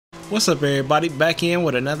What's up, everybody? Back in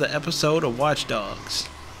with another episode of Watch Dogs.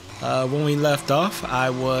 When we left off,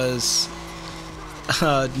 I was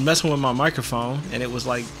messing with my microphone, and it was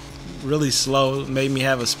like really slow. It made me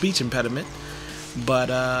have a speech impediment. But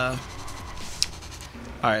all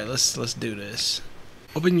right, let's do this.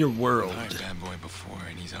 Open your world. I've been a bad boy before,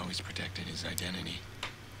 and he's always protected his identity.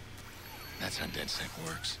 That's how DedSec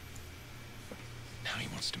works. Now he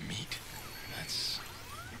wants to meet. That's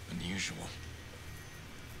unusual.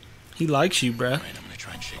 He likes you, bruh. Alright, I'm gonna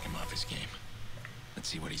try and shake him off his game. Let's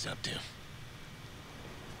see what he's up to.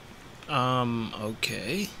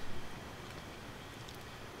 Okay.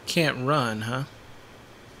 Can't run, huh?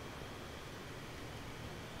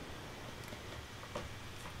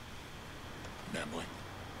 Bad boy.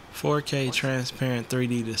 4K transparent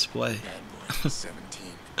 3D display. Bad boy,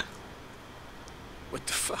 17. What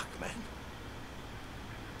the fuck, man?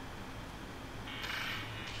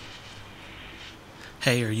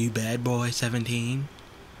 Hey, are you bad boy 17?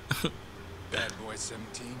 Bad boy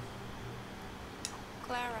 17?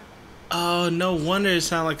 Clara. Oh, no wonder it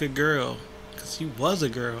sounded like a girl. Because he was a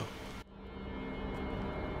girl.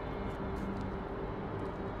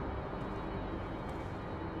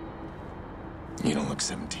 You don't look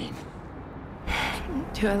 17.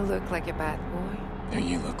 Do I look like a bad boy? Or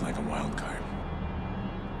you look like a wild card.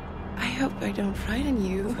 I hope I don't frighten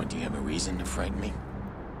you. What, do you have a reason to frighten me?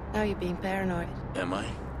 Now you're being paranoid. Am I?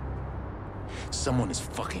 Someone is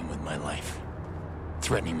fucking with my life.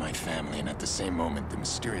 Threatening my family, and at the same moment, the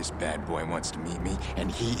mysterious bad boy wants to meet me,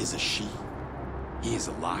 and he is a she. He is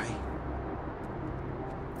a lie.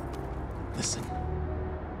 Listen,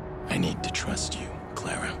 I need to trust you,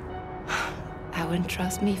 Clara. I wouldn't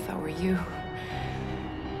trust me if I were you.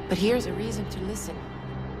 But here's a reason to listen.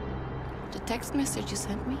 The text message you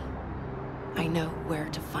sent me, I know where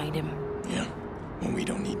to find him. Yeah, well, we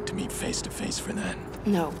don't need to meet face to face for that.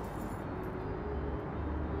 No.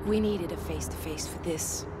 We needed a face-to-face for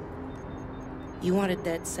this. You wanted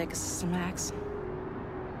that sex, Max?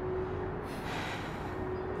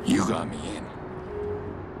 You got me in.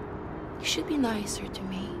 You should be nicer to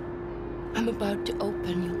me. I'm about to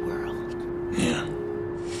open your world. Yeah.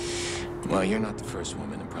 Well, you're not the first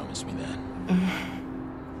woman to promise me that.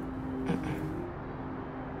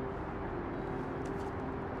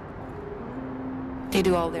 They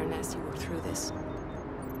do all their nasty work through this.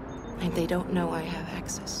 And they don't know I have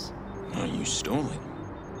access. Well, you stole it.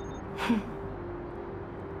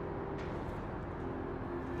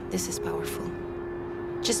 This is powerful.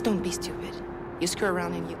 Just don't be stupid. You screw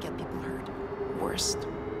around and you get people hurt. Worst.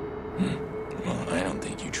 Well, I don't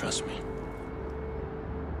think you trust me.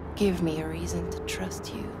 Give me a reason to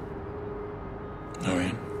trust you. All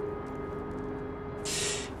right.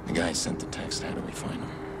 The guy sent the text. How do we find him?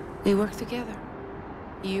 We work together.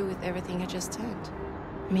 You with everything I just sent.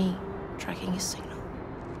 Me tracking his signal.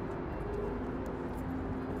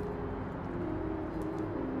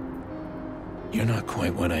 You're not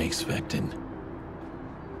quite what I expected.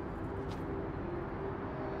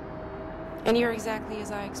 And you're exactly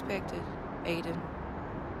as I expected, Aiden.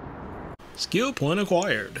 Skill point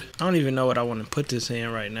acquired. I don't even know what I want to put this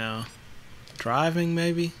in right now. Driving,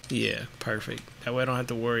 maybe? Yeah, perfect. That way I don't have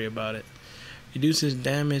to worry about it. Reduces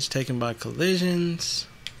damage taken by collisions.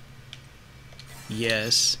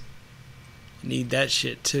 Yes. Need that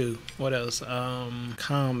shit too. What else?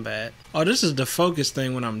 Combat. Oh, this is the focus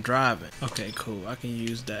thing when I'm driving. Okay, cool. I can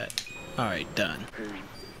use that. Alright, done.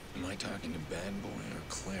 Am I talking to Bad Boy or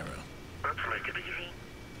Clara? Let's make it easy.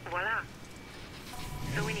 Voila.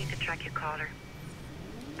 So we need to track your caller.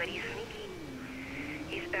 But he's sneaky.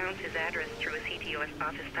 He's bounced his address through a CTOS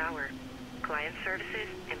office tower. Client services,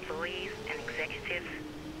 employees, and executives,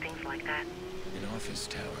 things like that. An office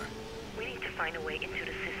tower. We need to find a way into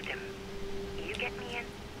the system. You get me in,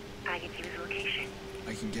 I get you his location.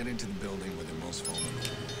 I can get into the building where they're most vulnerable.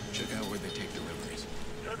 Check out where they take deliveries.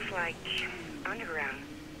 Looks like underground,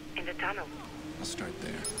 in the tunnel. I'll start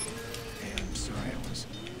there. Hey, I'm sorry I was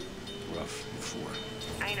rough before.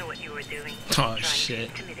 I know what you were doing. Oh, trying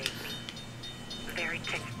shit. to intimidate me. Very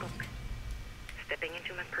textbook. Stepping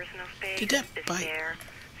into my personal space, Get that the bite. stare,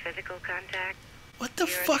 physical contact. What the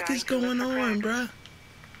You're fuck trying is to look going for on, cracks. bruh?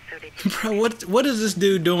 So did you Bro, what is this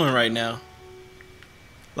dude doing right now?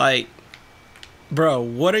 Like, bro,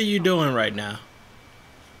 what are you doing right now?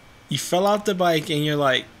 You fell off the bike and you're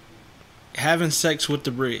like having sex with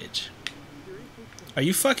the bridge. Are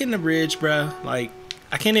you fucking the bridge, bro? Like,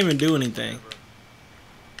 I can't even do anything.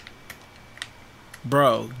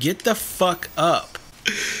 Bro, get the fuck up.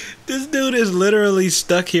 This dude is literally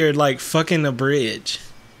stuck here like fucking the bridge.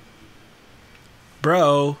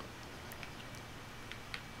 Bro.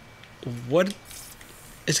 What?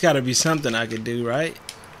 It's gotta be something I could do, right?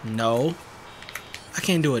 No. I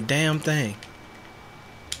can't do a damn thing.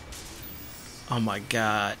 Oh my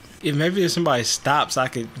god. Maybe if somebody stops, I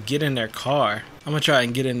could get in their car. I'm gonna try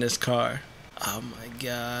and get in this car. Oh my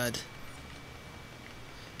god.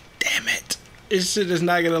 Damn it. This shit is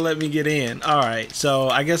not gonna let me get in. Alright, so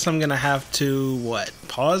I guess I'm gonna have to, what,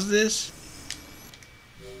 pause this?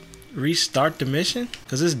 Restart the mission?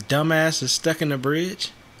 Because this dumbass is stuck in the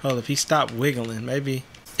bridge? Hold, if he stopped wiggling, maybe.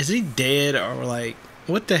 Is he dead or like,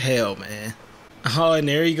 what the hell, man? Oh, and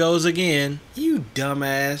there he goes again. You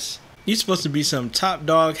dumbass. You supposed to be some top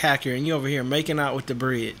dog hacker and you over here making out with the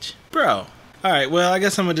bridge. Bro. Alright, well, I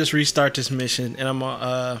guess I'm gonna just restart this mission and I'm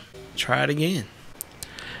gonna try it again.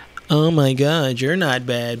 Oh my god, you're not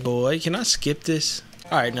bad, boy. Can I skip this?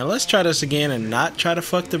 Alright, now let's try this again and not try to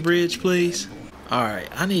fuck the bridge, please. Alright,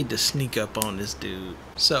 I need to sneak up on this dude.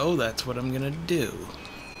 So that's what I'm gonna do.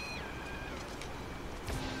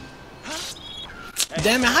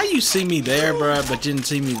 Damn it, how you see me there, bro, but didn't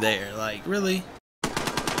see me there? Like, really?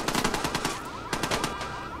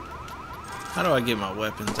 How do I get my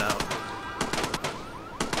weapons out?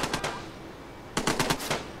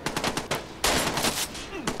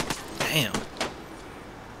 Damn.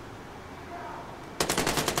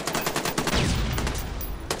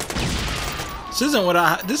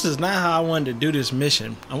 This is not how I wanted to do this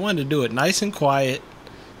mission. I wanted to do it nice and quiet,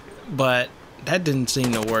 but that didn't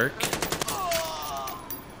seem to work.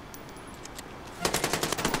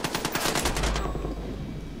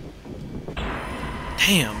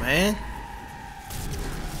 Damn, man.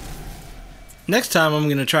 Next time I'm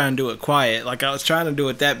gonna try and do it quiet. Like I was trying to do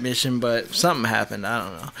it that mission, but something happened. I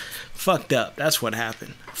don't know. Fucked up. That's what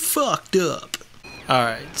happened. Fucked up.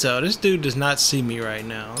 Alright, so this dude does not see me right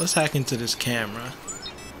now. Let's hack into this camera.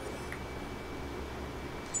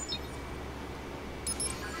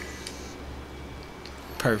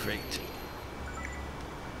 Perfect.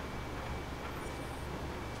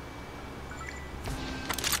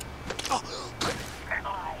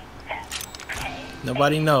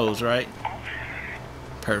 Nobody knows, right?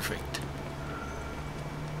 Perfect.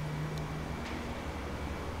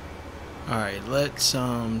 Alright, let's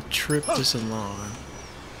trip this alarm.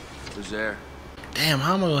 Who's there? Damn,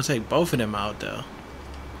 how am I gonna take both of them out though?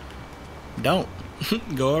 Don't.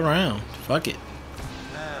 Go around. Fuck it.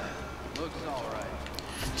 Looks alright.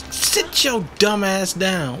 Sit your dumb ass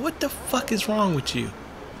down. What the fuck is wrong with you?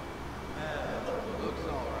 Looks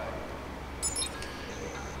alright.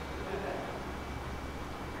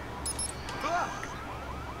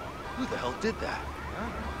 Who the hell did that?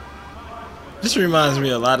 This reminds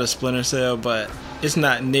me a lot of Splinter Cell, but it's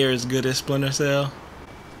not near as good as Splinter Cell.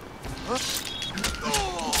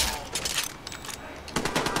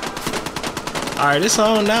 Alright, it's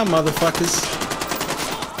on now, motherfuckers.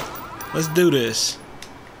 Let's do this.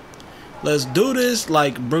 Let's do this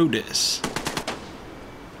like Brutus.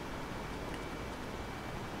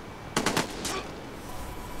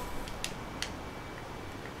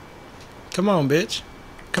 Come on, bitch.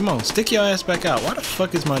 Come on, stick your ass back out. Why the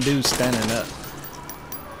fuck is my dude standing up?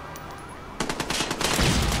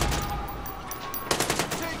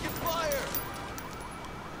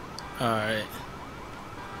 Alright.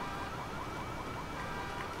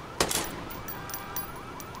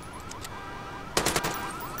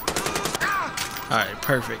 Alright,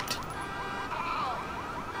 perfect.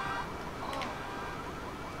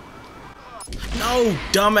 No,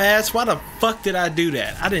 dumbass. Why the fuck did I do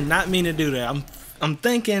that? I did not mean to do that. I'm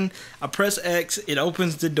thinking I press X, it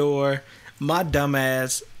opens the door. My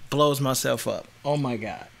dumbass blows myself up. Oh my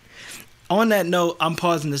god. On that note, I'm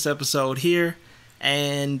pausing this episode here.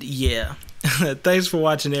 And yeah. Thanks for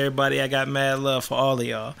watching, everybody. I got mad love for all of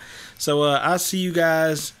y'all. So I'll see you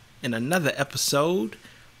guys in another episode.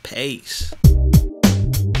 Peace.